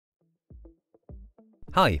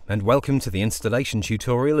Hi, and welcome to the installation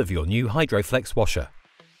tutorial of your new HydroFlex washer.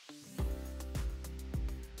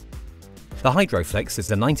 The HydroFlex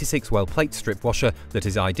is a 96-well plate strip washer that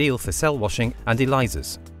is ideal for cell washing and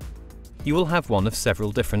ELISAs. You will have one of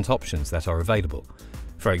several different options that are available.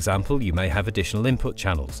 For example, you may have additional input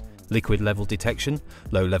channels, liquid level detection,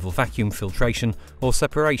 low-level vacuum filtration, or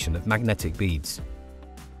separation of magnetic beads.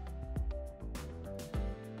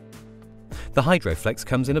 The HydroFlex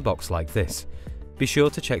comes in a box like this. Be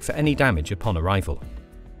sure to check for any damage upon arrival.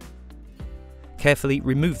 Carefully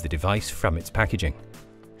remove the device from its packaging.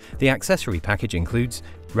 The accessory package includes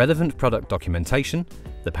relevant product documentation,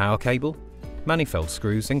 the power cable, manifold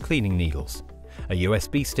screws and cleaning needles, a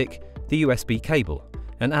USB stick, the USB cable,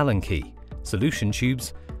 an Allen key, solution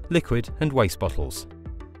tubes, liquid and waste bottles.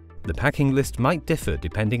 The packing list might differ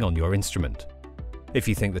depending on your instrument. If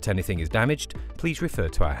you think that anything is damaged, please refer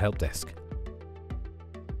to our help desk.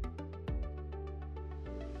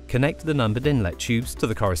 Connect the numbered inlet tubes to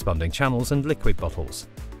the corresponding channels and liquid bottles.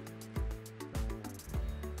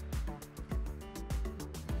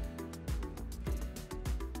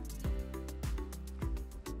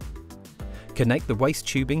 Connect the waste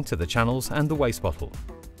tubing to the channels and the waste bottle.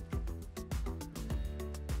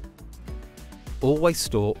 Always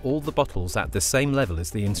store all the bottles at the same level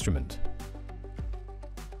as the instrument.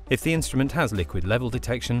 If the instrument has liquid level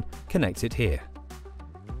detection, connect it here.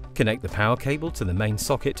 Connect the power cable to the main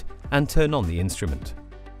socket and turn on the instrument.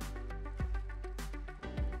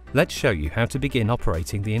 Let's show you how to begin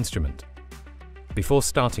operating the instrument. Before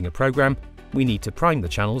starting a program, we need to prime the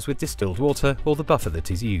channels with distilled water or the buffer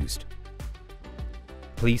that is used.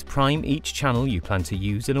 Please prime each channel you plan to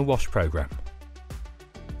use in a wash program.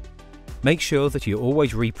 Make sure that you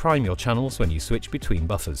always reprime your channels when you switch between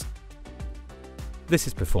buffers. This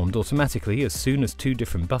is performed automatically as soon as two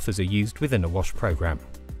different buffers are used within a wash program.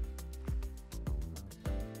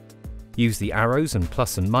 Use the arrows and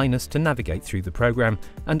plus and minus to navigate through the program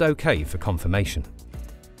and OK for confirmation.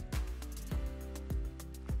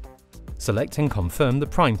 Select and confirm the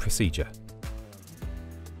prime procedure.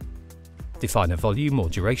 Define a volume or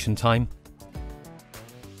duration time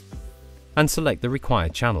and select the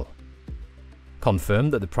required channel. Confirm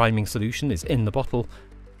that the priming solution is in the bottle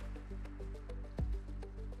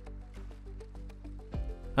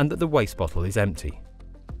and that the waste bottle is empty.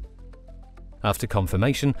 After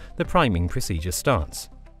confirmation, the priming procedure starts.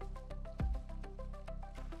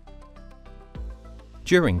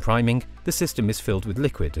 During priming, the system is filled with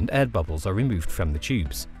liquid and air bubbles are removed from the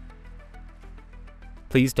tubes.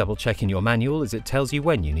 Please double check in your manual as it tells you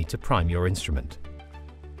when you need to prime your instrument.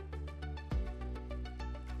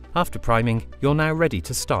 After priming, you're now ready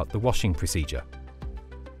to start the washing procedure.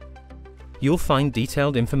 You'll find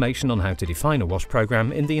detailed information on how to define a wash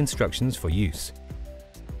program in the instructions for use.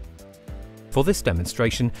 For this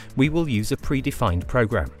demonstration, we will use a predefined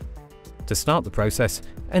program. To start the process,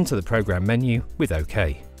 enter the program menu with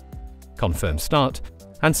OK. Confirm Start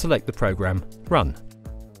and select the program Run.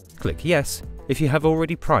 Click Yes if you have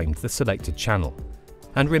already primed the selected channel,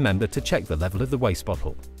 and remember to check the level of the waste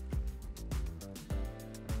bottle.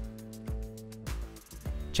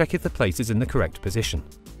 Check if the plate is in the correct position.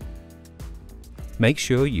 Make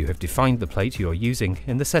sure you have defined the plate you are using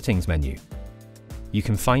in the Settings menu. You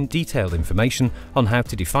can find detailed information on how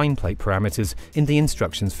to define plate parameters in the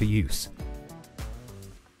instructions for use.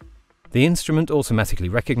 The instrument automatically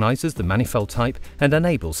recognizes the manifold type and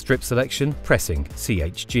enables strip selection pressing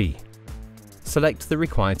CHG. Select the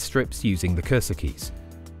required strips using the cursor keys.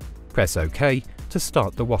 Press OK to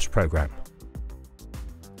start the wash program.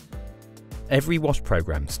 Every wash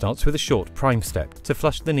program starts with a short prime step to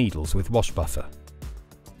flush the needles with wash buffer.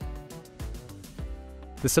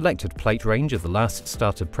 The selected plate range of the last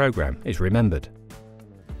started program is remembered.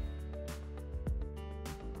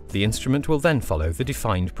 The instrument will then follow the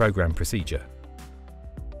defined program procedure.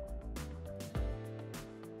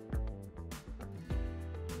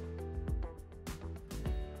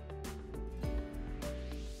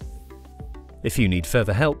 If you need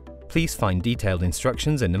further help, please find detailed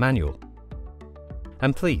instructions in the manual.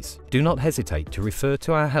 And please, do not hesitate to refer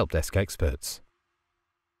to our help desk experts.